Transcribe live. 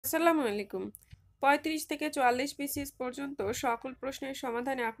আসসালামু আলাইকুম। ৩৫ থেকে ৪৪ বিসিএস পর্যন্ত সকল প্রশ্নের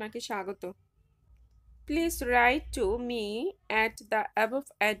সমাধানে আপনাকে স্বাগত। Please write to me at the above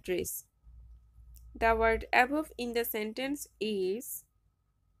address. The word above in the sentence is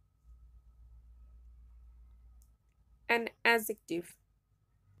an adjective.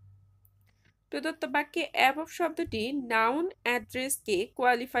 প্রদত্ত বাক্যে above শব্দটি noun address-কে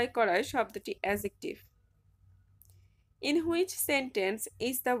কোয়ালিফাই করায় শব্দটি adjective. In which sentence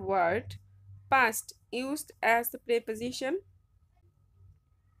is the word past used as the preposition?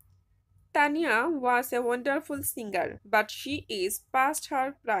 Tanya was a wonderful singer, but she is past her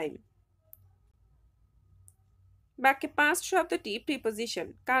prime. বাক্যে past শব্দটি preposition,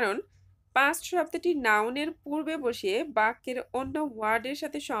 কারণ past শব্দটি নাউনের পূর্বে বসে বাক্যের অন্য ওয়ার্ডের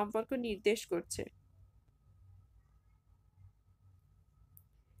সাথে সম্পর্ক নির্দেশ করছে।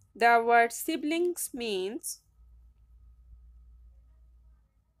 The word siblings means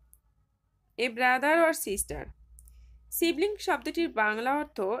a brother or sister. Sibling শব্দটির বাংলা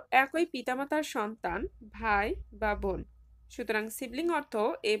অর্থ একই পিতামাতার সন্তান, ভাই বা বোন। সুতরাং সিবলিং অর্থ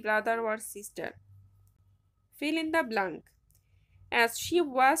a brother or sister. Fill in the blank. As she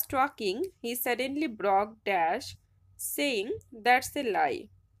was talking, he suddenly broke dash, saying, "That's a lie."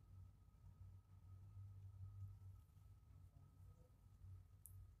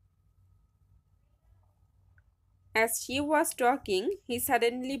 As she was talking, he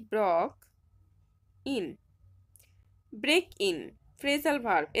suddenly broke in. Break in, phrasal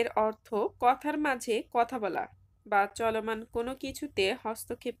verb এর অর্থ কথার মাঝে কথা বলা বা চলমান কোনো কিছুতে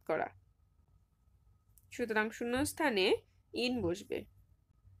হস্তক্ষেপ করা। সুতরাং শূন্যস্থানে in বসবে।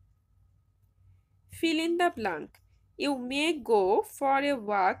 Fill in the blank. You may go for a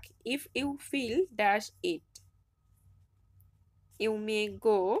walk if you feel dash it. You may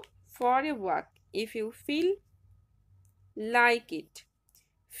go for a walk if you feel like it.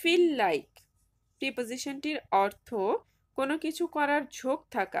 Feel like প্রিপোজিশনটির অর্থ কোনো কিছু করার ঝোঁক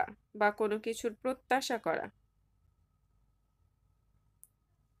থাকা বা কোনো কিছুর প্রত্যাশা করা।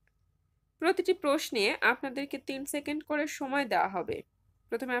 প্রতিটি প্রশ্নে আপনাদেরকে 3 সেকেন্ড করে সময় দেওয়া হবে।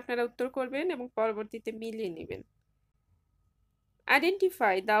 প্রথমে আপনারা উত্তর করবেন এবং পরবর্তীতে মিলিয়ে নেবেন।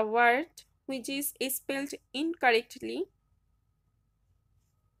 Identify the word which is spelled incorrectly.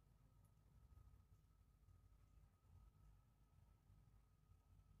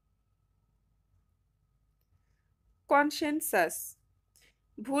 Consensus,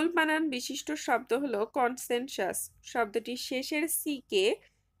 ভুল বানান বিশিষ্ট শব্দ হলো কনসেনসাস। শব্দটি শেষের সি কে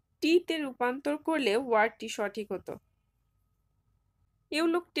টি তে রূপান্তর করলে ওয়ার্ডটি সঠিক হতো। You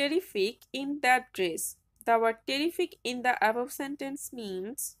look terrific in that dress. The word terrific in the above sentence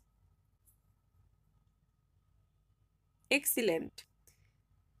means excellent.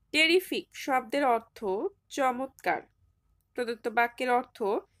 Terrific শব্দের অর্থ চমৎকার। প্রদত্ত বাক্যের অর্থ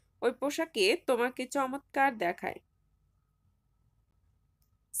ওই পোশাকে তোমাকে চমৎকার দেখায়।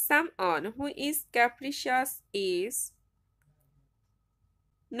 Someone who is capricious is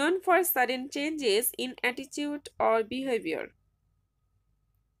known for sudden changes in attitude or behavior.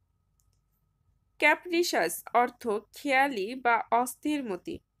 Capricious অর্থ খেয়ালি বা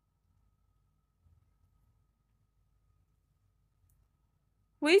অস্থিরমতি।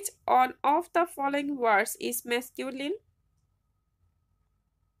 Which one of the following words is masculine?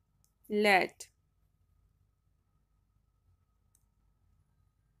 Lad.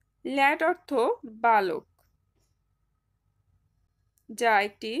 Lad অর্থ বালক, যা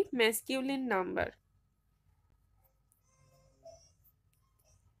একটি masculine number.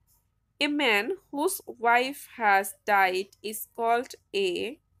 A man whose wife has died is called a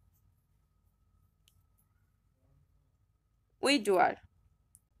widower.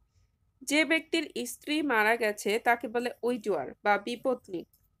 যে ব্যক্তির স্ত্রী মারা গেছে তাকে বলে উইডোয়ার বা বিপত্নী।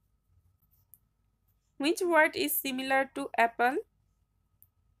 Which word is similar to apple?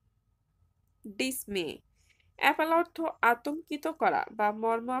 Dismay. Apple অর্থ আতঙ্কিত করা বা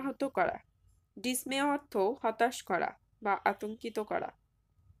মর্মাহত করা। Dismay অর্থ হতাশ করা বা আতঙ্কিত করা।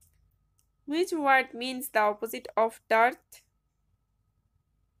 Which word means the opposite of dearth?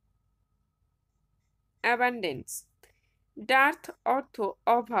 Abundance. Dearth অর্থ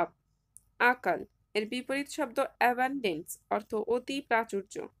অভাব, আকাল। এর বিপরীত শব্দ abundance অর্থ অতি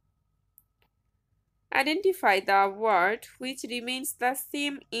প্রাচুর্য। Identify the word which remains the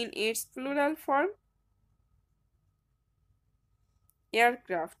same in its plural form.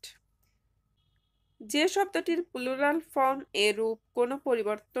 Aircraft. যে শব্দটির প্লুরাল ফর্ম এর রূপ কোনো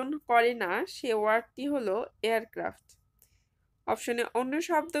পরিবর্তন করে না সে ওয়ার্ডটি হলো এয়ারক্রাফট। অপশনে অন্য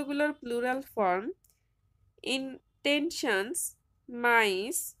শব্দগুলোর plural form intentions,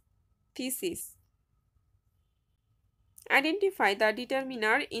 মাইস, thesis. Identify the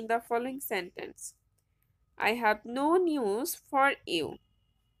determiner in the following sentence. I have no news for you.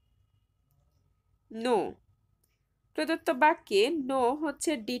 No. প্রদত্ত বাক্যে নো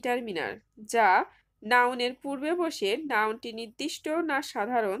হচ্ছে ডিটারমিনার, যা নাউনের পূর্বে বসে নাউনটি নির্দিষ্ট না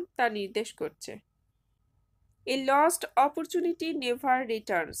সাধারণ তা নির্দেশ করছে। A lost opportunity never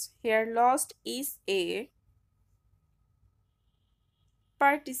returns. Here lost is a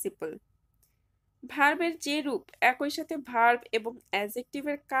participle. ভার্বের যে রূপ একই সাথে ভার্ব এবং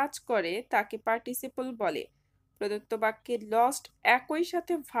অ্যাডজেক্টিভের কাজ করে তাকে পার্টিসিপল বলে। প্রদত্ত বাক্যে লস্ট একই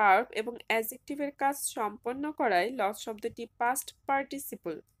সাথে ভার্ব এবং অ্যাডজেক্টিভের কাজ সম্পন্ন করায় লস্ট শব্দটি পাস্ট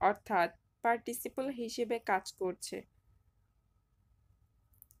পার্টিসিপল অর্থাৎ পার্টিসিপল হিসেবে কাজ করছে।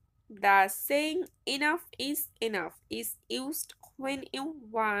 The saying enough is used when you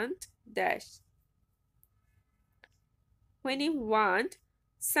want dash. When you want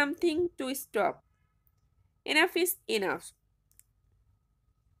something to stop. Enough is enough.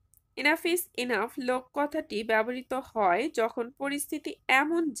 Enough is enough লোক কথাটি ব্যবহৃত হয় যখন পরিস্থিতি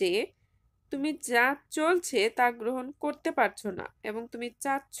এমন যে তুমি যা চলছে তা গ্রহণ করতে পারছো না এবং তুমি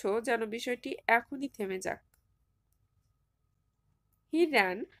চাচ্ছ যেন বিষয়টি এখনই থেমে যাক। He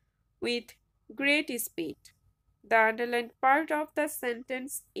ran with great speed. The underlined part of the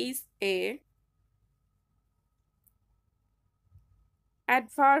sentence is a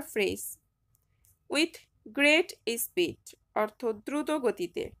adverb phrase. With great speed অর্থ দ্রুত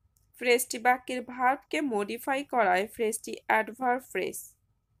গতিতে। ফ্রেজটি বাক্যের ভার্বকে মডিফাই করায় ফ্রেজটি adverb phrase.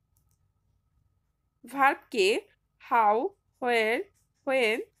 ভার্বকে how, where,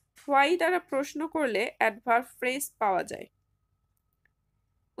 when, why দ্বারা প্রশ্ন করলে অ্যাডভার্ব ফ্রেজ পাওয়া যায়।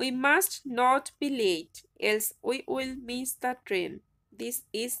 We must not be late, else we will miss the train. This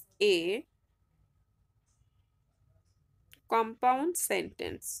is a compound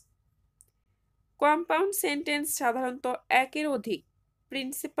sentence. Compound sentence সাধারণত একের অধিক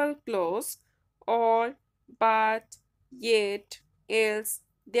principal clause or, but, yet, else,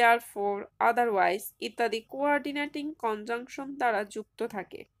 therefore, otherwise ইত্যাদি coordinating conjunction দ্বারা যুক্ত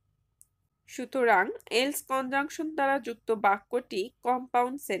থাকে। সুতরাং এলস কনজাংশন দ্বারা যুক্ত বাক্যটি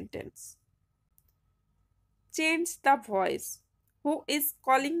compound sentence. Change the voice. Who is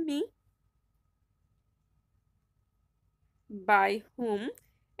calling me? By hmm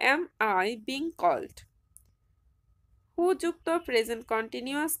am I being called? হু যুক্ত প্রেজেন্ট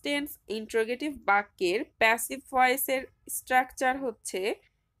কন্টিনিউয়াস টেন্স ইন্টারোগেটিভ বাক্যের প্যাসিভ ভয়েসের স্ট্রাকচার হচ্ছে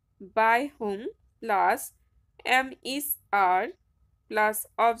by hmm plus am is are plus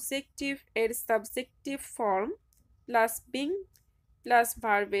objective এর subjective form plus being plus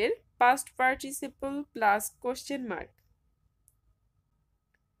ভার্বের past participle plus question mark.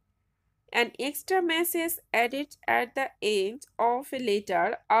 An extra message added at the end of a letter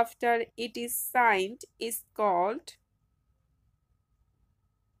after it is signed is called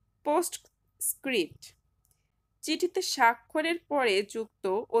postscript. চিঠিতে স্বাক্ষরের পরে যুক্ত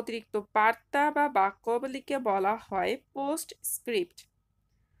অতিরিক্ত বার্তা বা বাক্যাবলীকে বলা হয় পোস্টস্ক্রিপ্ট।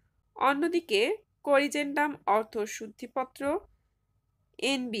 অন্যদিকে করিজেন্ডাম অর্থ শুদ্ধিপত্র,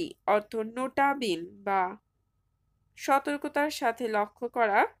 এনবি অর্থ নোটাবিন বা সতর্কতার সাথে লক্ষ্য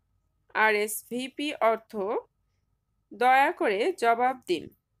করা, আরএসভিপি অর্থ দয়া করে জবাব দিন,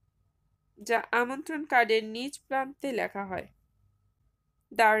 যা আমন্ত্রণ কার্ডের নিচ প্রান্তে লেখা হয়।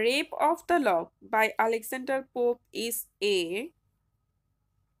 The Rape of the Lock by Alexander Pope is a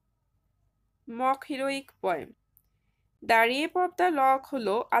mock heroic poem. The Rape of the Lock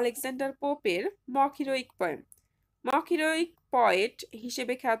হলো Alexander পোপের mock heroic poem. Mock heroic poet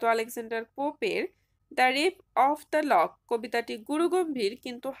হিসেবে খ্যাত Alexander পোপের the rape of the lock কবিতাটি গুরুগম্ভীর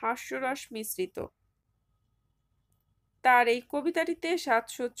কিন্তু হাস্যরস মিশ্রিত। তার এই কবিতাটিতে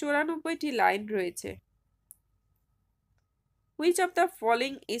 794টি line রয়েছে। Which of the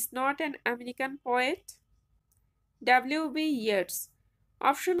following is not an American poet? W.B. Yeats.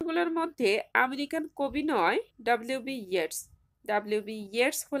 অপশনগুলোর মধ্যে আমেরিকান কবি নয় W.B. Yeats. W.B.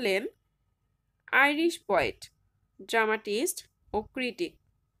 Yeats হলেন আইরিশ পয়েট, ড্রামাটিস্ট ও ক্রিটিক।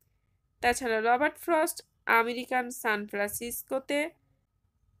 তাছাড়া রবার্ট ফ্রস্ট আমেরিকান সান ফ্রান্সিসকোতে,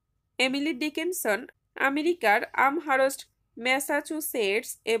 এমিলি ডিকিনসন আমেরিকার আমহার্স্ট ম্যাসাচুসেটস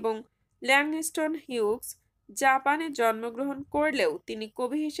এবং ল্যাংস্টন হিউজ জাপানে জন্মগ্রহণ করলেও তিনি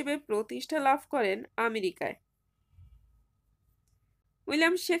কবি হিসেবে প্রতিষ্ঠা লাভ করেন আমেরিকায়।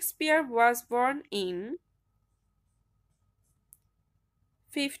 William Shakespeare was born in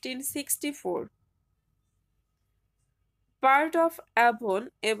 1564. Bird of Avon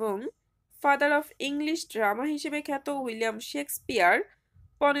এবং ফাদার অফ ইংলিশ ড্রামা হিসেবে খ্যাত উইলিয়াম শেক্সপিয়ার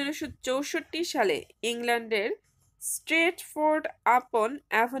 1564 সালে ইংল্যান্ডের স্ট্রেটফোর্ড আপন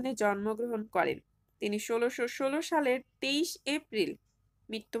অ্যাভনে জন্মগ্রহণ করেন। তিনি 1616 সালের 23 এপ্রিল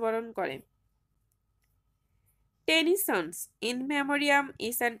মৃত্যুবরণ করেন। Tennyson's In Memoriam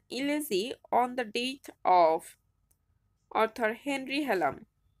is an elegy on the death of author Henry হ্যালাম।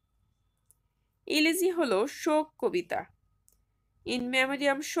 ইলেজি হলো শোক কবিতা। ইন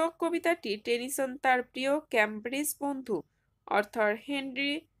মেমোরিয়াম শোক কবিতাটি টেনিসন তার প্রিয় ক্যামব্রিজ বন্ধু অর্থাৎ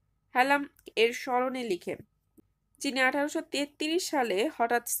হেনরি হ্যালাম এর স্মরণে লিখেন, যিনি 1833 সালে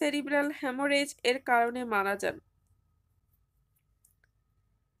হঠাৎ সেরিব্রাল হ্যামোরেজ এর কারণে মারা যান।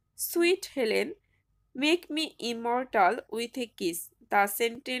 Sweet Helen, make me immortal with a kiss, the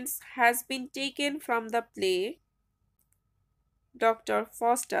sentence has been taken from the play doctor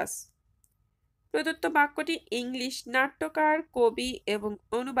Faustus. প্রদত্ত বাক্যটি ইংলিশ নাট্যকার, কবি এবং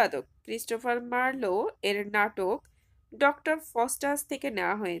অনুবাদক ক্রিস্টোফার মার্লো এর নাটক ডক্টর ফস্টাস থেকে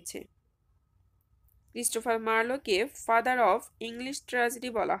নেওয়া হয়েছে। Christopher মার্লোকে father of English tragedy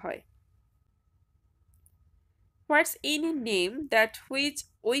বলা হয়। হোয়াটস in a name that which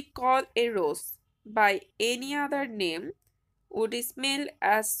we call A rose by any other name would smell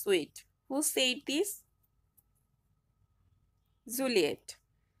as sweet, who said this? Juliet.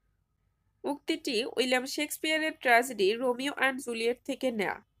 উক্তিটি William শেক্সপিয়ারের tragedy Romeo and Juliet থেকে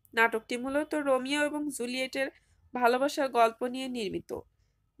নেয়া। নাটকটি মূলত Romeo এবং জুলিয়েটের ভালোবাসার গল্প নিয়ে নির্মিত।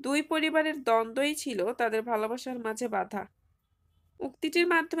 দুই পরিবারের দ্বন্দ্বই ছিল তাদের ভালোবাসার মাঝে বাধা। উক্তিটির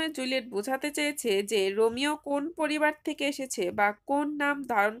মাধ্যমে জুলিয়েট বোঝাতে চেয়েছে যে রোমিও কোন পরিবার থেকে এসেছে বা কোন নাম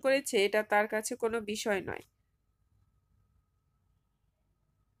ধারণ করেছে এটা তার কাছে কোনো বিষয় নয়।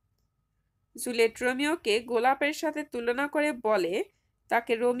 জুলিয়েট রোমিওকে গোলাপের সাথে তুলনা করে বলে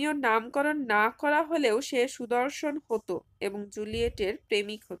তাকে রোমিওর নামকরণ না করা হলেও সে সুদর্শন হতো এবং জুলিয়েটের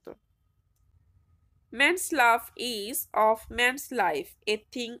প্রেমিক হতো। Man's love is of man's life a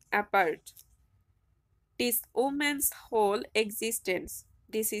thing apart. 'Tis woman's whole existence.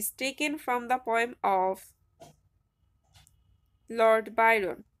 This is taken from the poem of Lord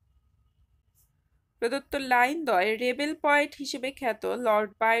Byron. প্রদত্ত লাইনদ্বয় রেবেল পয়েট হিসেবে খ্যাত লর্ড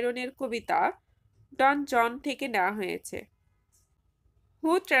বাইরনের কবিতা ডন জন থেকে নেওয়া হয়েছে।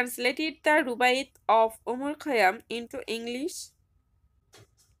 Who translated the Rubaiyat of 𝙚𝙬𝙧𝙮𝙬 into English?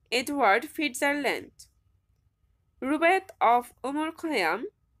 𝙚𝙬𝙧𝙮𝙬। Rubaiyat of 𝙚𝙬𝙧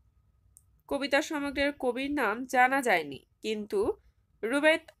কবিতা সমগ্রের কবির নাম জানা যায়নি, কিন্তু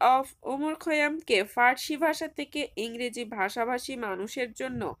রুবায়াত অফ 𝙚𝙬𝙧-কে ফার্সি ভাষা থেকে ইংরেজি ভাষাভাষী মানুষের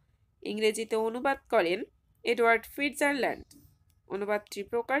জন্য ইংরেজিতে অনুবাদ করেন এডওয়ার্ড ফিটজারল্যান্ড। অনুবাদটি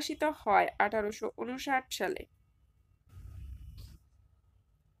প্রকাশিত হয় 1859 সালে।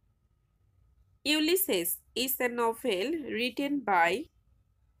 Ulysses is a novel written by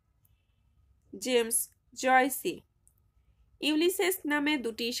James জয়সি। Ulysses নামে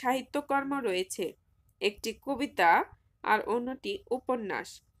দুটি সাহিত্যকর্ম রয়েছে, একটি কবিতা আর অন্যটি উপন্যাস।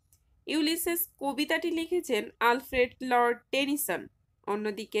 ইউলিসেস কবিতাটি লিখেছেন আলফ্রেড লর্ড টেনিসন,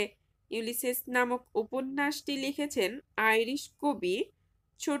 অন্যদিকে ইউলিসেস নামক উপন্যাসটি লিখেছেন আইরিশ কবি,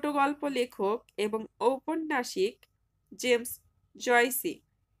 ছোট গল্প লেখক এবং ঔপন্যাসিক জেমস জয়সি।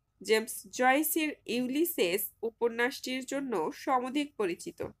 জেমস জয়সির ইউলিসেস উপন্যাসটির জন্য সমধিক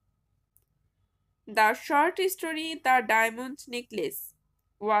পরিচিত। The short story the diamond necklace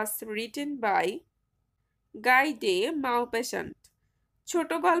was written by 𝙚𝙬𝙧𝙮। ছোট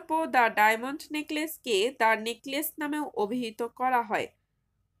গল্প দ্য ডায়মন্ড নেকলেসকে দ্য নেকলেস নামেও অভিহিত করা হয়।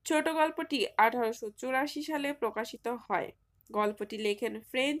 ছোট গল্পটি 1884 সালে প্রকাশিত হয়। গল্পটি লেখেন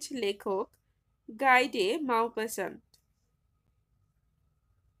ফ্রেঞ্চ লেখক 𝙚𝙬𝙧𝙮।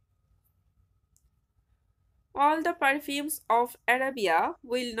 All the perfumes of Arabia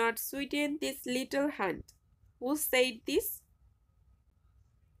will not sweeten this little hand. Who said this?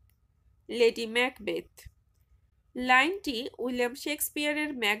 Lady Macbeth. লাইনটি উইলিয়াম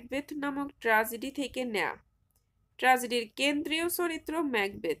শেক্সপিয়ারের ম্যাকবেথ নামক ট্র্যাজেডি থেকে নেয়া। ট্র্যাজেডির কেন্দ্রীয় চরিত্র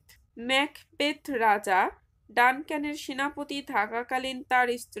ম্যাকবেথ। ম্যাকবেথ রাজা ডানক্যানের সেনাপতি থাকাকালীন তার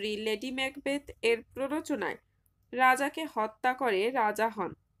স্ত্রী লেডি ম্যাকবেথ এর প্ররোচনায় রাজাকে হত্যা করে রাজা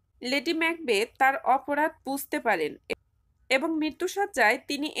হন। লেডি ম্যাকবেথ তার অপরাধ বুঝতে পারেন এবং মৃত্যুশয্যায়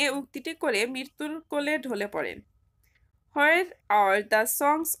তিনি এ উক্তিটি করে মৃত্যুর কোলে ঢলে পড়েন। Where are the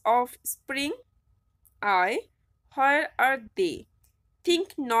songs of spring? I, where are they? Think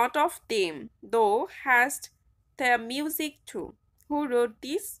not of them, thou hast the music too. Who wrote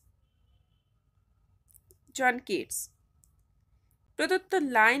this? John Keats. প্রদত্ত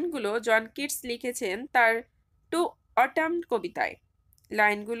লাইনগুলো জন কিটস লিখেছেন তার টু অটাম কবিতায়।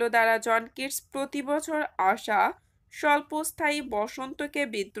 লাইনগুলো দ্বারা জন কিটস প্রতি বছর আসা স্বল্পস্থায়ী বসন্তকে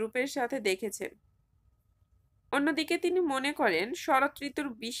বিদ্রূপের সাথে দেখেছেন। অন্যদিকে তিনি মনে করেন শরৎ ঋতুর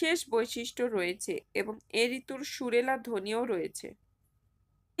বিশেষ বৈশিষ্ট্য রয়েছে এবং এ ঋতুর সুরেলা ধ্বনিও রয়েছে।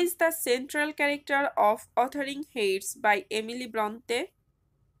 is the central character of Wuthering Heights by Emily Bronte?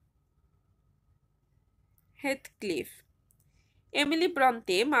 হেথক্লিফ। Emily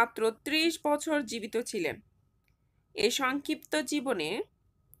ব্রন্তে মাত্র 30 বছর জীবিত ছিলেন। এই সংক্ষিপ্ত জীবনে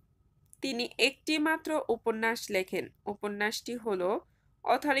তিনি একটি মাত্র উপন্যাস লেখেন। উপন্যাসটি হলো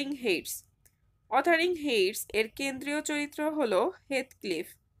অথারিং হেইটস। অথারিং হেইটস এর কেন্দ্রীয় চরিত্র হলো হেথক্লিফ,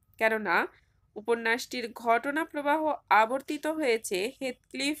 কেননা উপন্যাসটির ঘটনা প্রবাহ আবর্তিত হয়েছে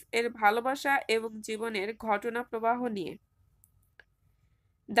হেথক্লিফ এর ভালোবাসা এবং জীবনের ঘটনা প্রবাহ নিয়ে।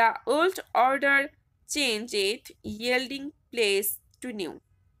 The old order changeth, yielding place to new.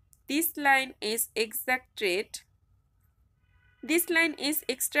 This line is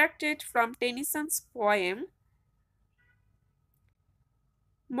extracted from Tennyson's poem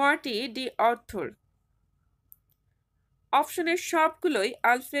Morty D Arthur. অপশনের সবগুলোই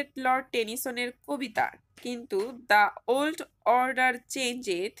আলফ্রেড লর্ড টেনিসনের কবিতা, কিন্তু the old order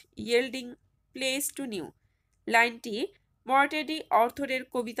চেঞ্জেথ yielding place to new লাইনটি মর্টি ডি আর্থুরের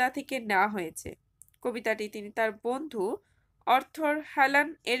কবিতা থেকে নেওয়া হয়েছে। কবিতাটি তিনি তার বন্ধু আর্থার হ্যালান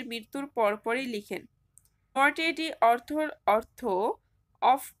এর মৃত্যুর পরপরই লিখেন। মর্টি ডি আর্থুর অর্থ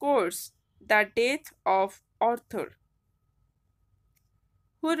of course the death of Arthur.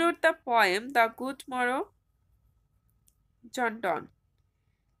 Who wrote the poem the good morrow? John Don.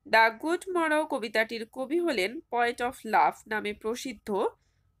 The good morrow কবিতাটির কবি হলেন পয়েট অফ লাভ নামে প্রসিদ্ধ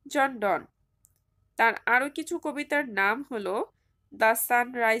জন ডন। তার আরও কিছু কবিতার নাম হলো the sun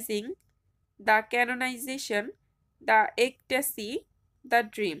rising, the canonization, the ecstasy, the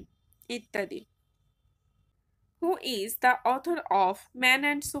dream ইত্যাদি। Who is the author of man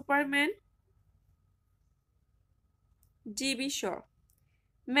and Superman? GB. Shaw.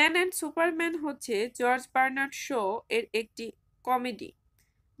 Man and Superman হচ্ছে জর্জ বার্নার্ড শো এর একটি কমেডি।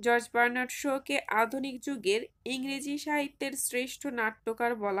 জর্জ বার্নার্ড শোকে আধুনিক যুগের ইংরেজি সাহিত্যের শ্রেষ্ঠ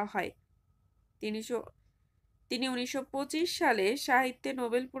নাট্যকার বলা হয়। তিনি 1925 সালে সাহিত্যে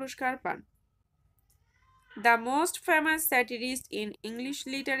নোবেল পুরস্কার পান। The most famous স্যাটিরিস্ট in English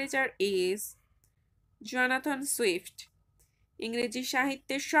literature is Jonathan Swift. ইংরেজি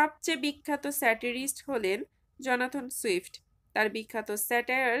সাহিত্যের সবচেয়ে বিখ্যাত স্যাটিরিস্ট হলেন জনাথন সুইফট। তার বিখ্যাত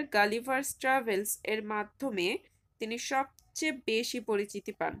স্যাটায়ার গালিভার্স ট্রাভেলস এর মাধ্যমে তিনি সবচেয়ে বেশি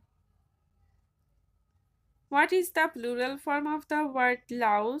পরিচিতি পান। What is the plural form of the word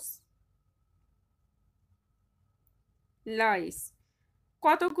Laos? Lines.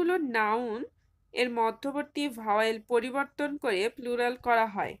 কতগুলো নাউন এর মধ্যবর্তী ভাওয়েল পরিবর্তন করে প্লুরাল করা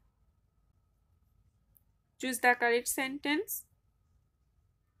হয়? Choose the correct sentence.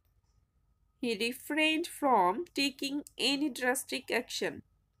 He refrained from taking any drastic action.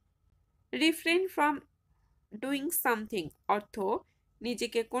 Refrain from doing something অর্থ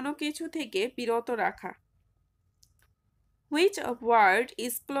নিজেকে কোনো কিছু থেকে বিরত রাখা। Which word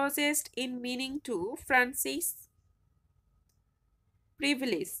is closest in meaning to Francis?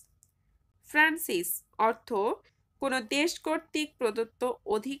 Privilege. Francis অর্থ কোনো দেশ কর্তৃক প্রদত্ত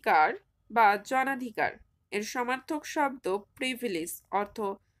অধিকার বা জনাধিকার। এর সমার্থক শব্দ প্রিভিলেজ অর্থ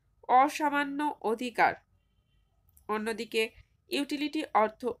অসামান্য অধিকার। অন্যদিকে ইউটিলিটি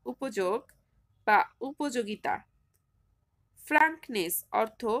অর্থ উপযোগ বা উপযোগিতা। ফ্রাঙ্কনেস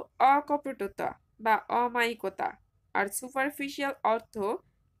অর্থ অকপটতা বা অমায়িকতা, আর সুপারফিশিয়াল অর্থ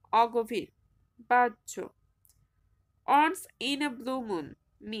অগভীর, বাহ্য। Once in a blue moon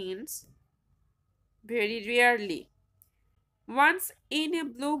means very rarely. Once in a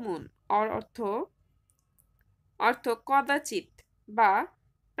blue moon অর্থ কদাচিৎ বা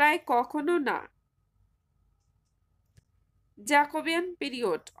প্রায় কখনো না। Jacobean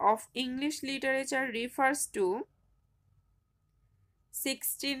period of English literature refers to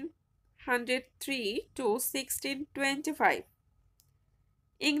 1603 to 1625.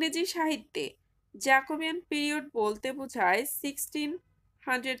 ইংরেজি সাহিত্যে জ্যাকোবিয়ান পিরিয়ড বলতে বোঝায়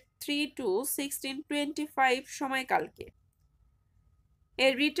 1603 to 1625 সময়কালকে। A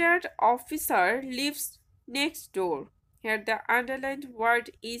retired officer lives next door. Here the underlined word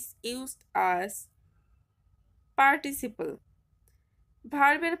is used as participle.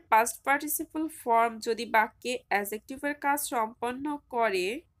 ভার্বের past participle form যদি বাক্যে অ্যাডজেক্টিভের কাজ সম্পন্ন করে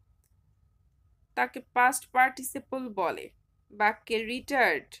তাকে past participle বলে। বাক্যে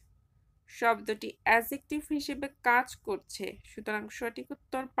রিটায়ার্ড শব্দটি অ্যাডজেক্টিভ হিসেবে কাজ করছে, সুতরাং সঠিক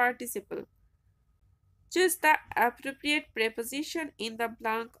উত্তর participle. Choose the appropriate preposition in the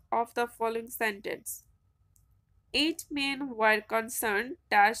blank of the following sentence. 8 men were concerned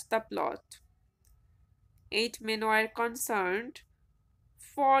dash the plot. 8 men were concerned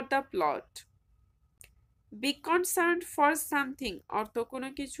for the plot. Be concerned for something অর্থ কোনো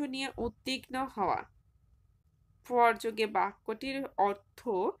কিছু নিয়ে উদ্বিগ্ন হওয়া। প্রযোগে বাক্যটির অর্থ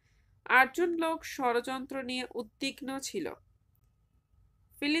 8 জন লোক ষড়যন্ত্র নিয়ে উদ্বিগ্ন ছিল।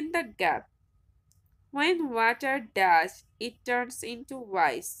 Fill in the gap. When water does, it turns into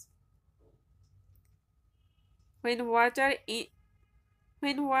ice. When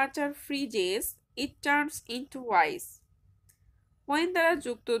water freezes, it turns into ice. When দ্বারা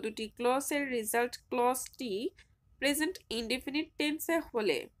যুক্ত দুটি ক্লজের রেজাল্ট ক্লজটি প্রেজেন্ট ইনডেফিনিট টেন্সে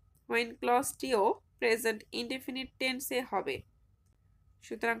হলে when ক্লজটিও প্রেজেন্ট ইনডেফিনিট টেন্সে হবে।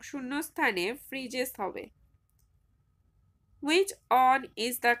 সুতরাং শূন্য স্থানে ফ্রিজেস হবে। Which one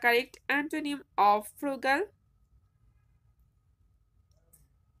is the correct antonym of frugal?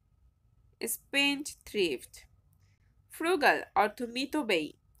 Spendthrift. Frugal অর্থ মিতব্যয়ী,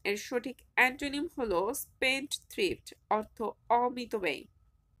 এর সঠিক অ্যান্টোনিম হলো spendthrift অর্থ অমিতব্যয়ী।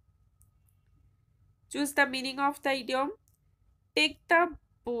 Choose the meaning of the idiom. Take the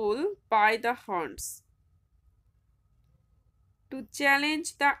bull by the horns. To challenge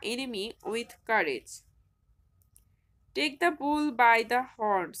the enemy with courage. Take the bull by the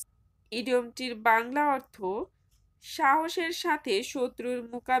horns. ইডিয়মটির Bangla অর্থ সাহসের সাথে শত্রুর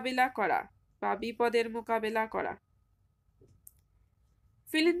মোকাবিলা করা বা বিপদের মোকাবিলা করা।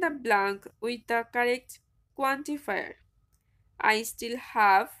 Fill in the blank with the correct quantifier. I still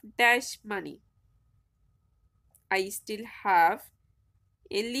have dash money. I still have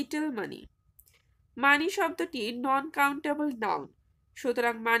a little money. মানি শব্দটি নন কাউন্টেবল নাউন,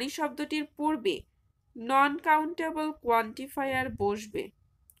 সুতরাং মানি শব্দটির পূর্বে নন কাউন্টেবল কোয়ান্টিফায়ার বসবে।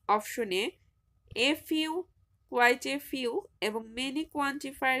 অপশনে a few, quite a few এবং মেনি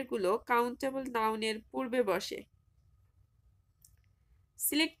কোয়ান্টিফায়ারগুলো কাউন্টেবল নাউনের পূর্বে বসে।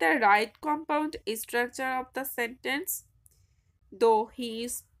 Select the right compound structure of the sentence. Though he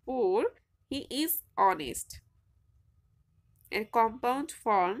is poor, he is honest. এর compound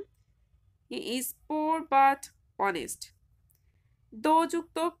form he is poor but honest. দো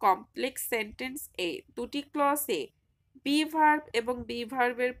যুক্ত complex sentence এ দুটি ক্লজে be verb এবং B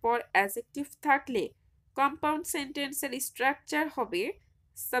ভার্বের পর অ্যাডজেক্টিভ থাকলে কম্পাউন্ড সেন্টেন্সের স্ট্রাকচার হবে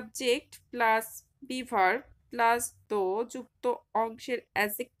subject plus be verb plus দো যুক্ত অংশের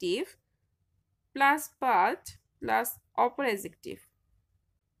অ্যাডজেক্টিভ প্লাস বাট প্লাস অপর adjective.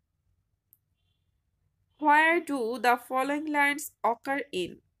 Where do the following lines occur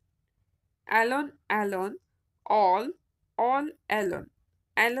in? Alone, alone, all alone,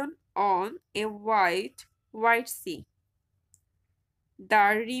 alone on a white sea. The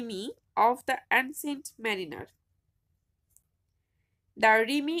Rimy of the Ancient Mariner. The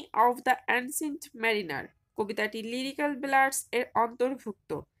Rimy of the Ancient Mariner কবিতাটি lyrical ব্যালাডস এর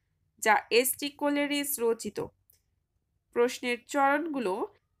অন্তর্ভুক্ত, যা S T. কোলেরিজ রচিত। প্রশ্নের চরণগুলো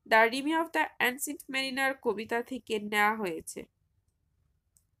the Rimi of the ancient mariner কবিতা থেকে নেওয়া হয়েছে।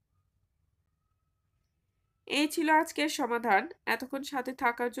 এই ছিল আজকের সমাধান। এতক্ষণ সাথে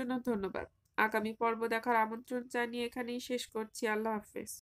থাকার জন্য ধন্যবাদ। আগামী পর্ব দেখার আমন্ত্রণ জানিয়ে এখানেই শেষ করছি। আল্লাহ হাফেজ।